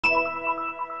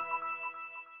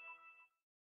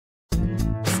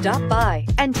Stop by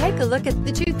and take a look at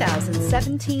the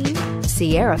 2017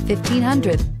 Sierra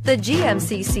 1500. The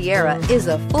GMC Sierra is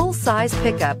a full-size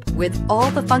pickup with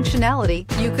all the functionality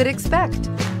you could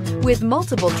expect. With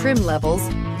multiple trim levels,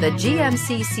 the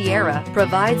GMC Sierra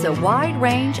provides a wide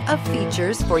range of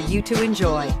features for you to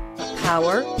enjoy.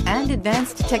 Power and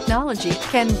advanced technology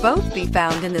can both be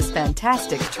found in this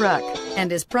fantastic truck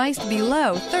and is priced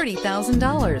below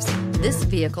 $30,000. This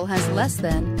vehicle has less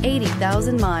than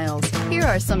 80,000 miles. Here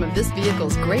are some of this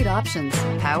vehicle's great options: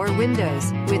 power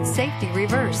windows with safety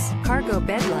reverse, cargo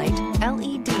bed light,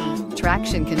 LED,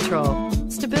 traction control,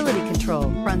 stability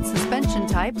control, front suspension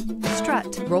type,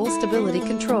 strut, roll stability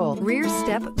control, rear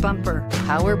step bumper,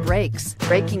 power brakes,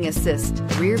 braking assist,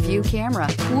 rear view camera.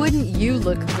 Wouldn't you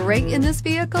look great in this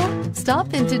vehicle?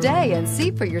 Stop in today and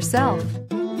see for yourself.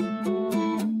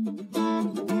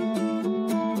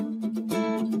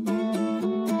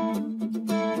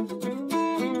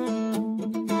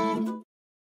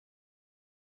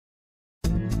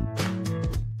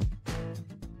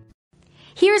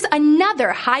 Here's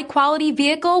another high-quality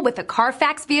vehicle with a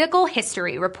Carfax Vehicle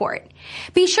History Report.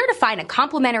 Be sure to find a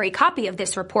complimentary copy of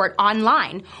this report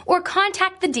online or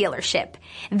contact the dealership.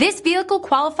 This vehicle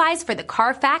qualifies for the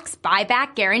Carfax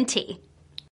Buyback Guarantee.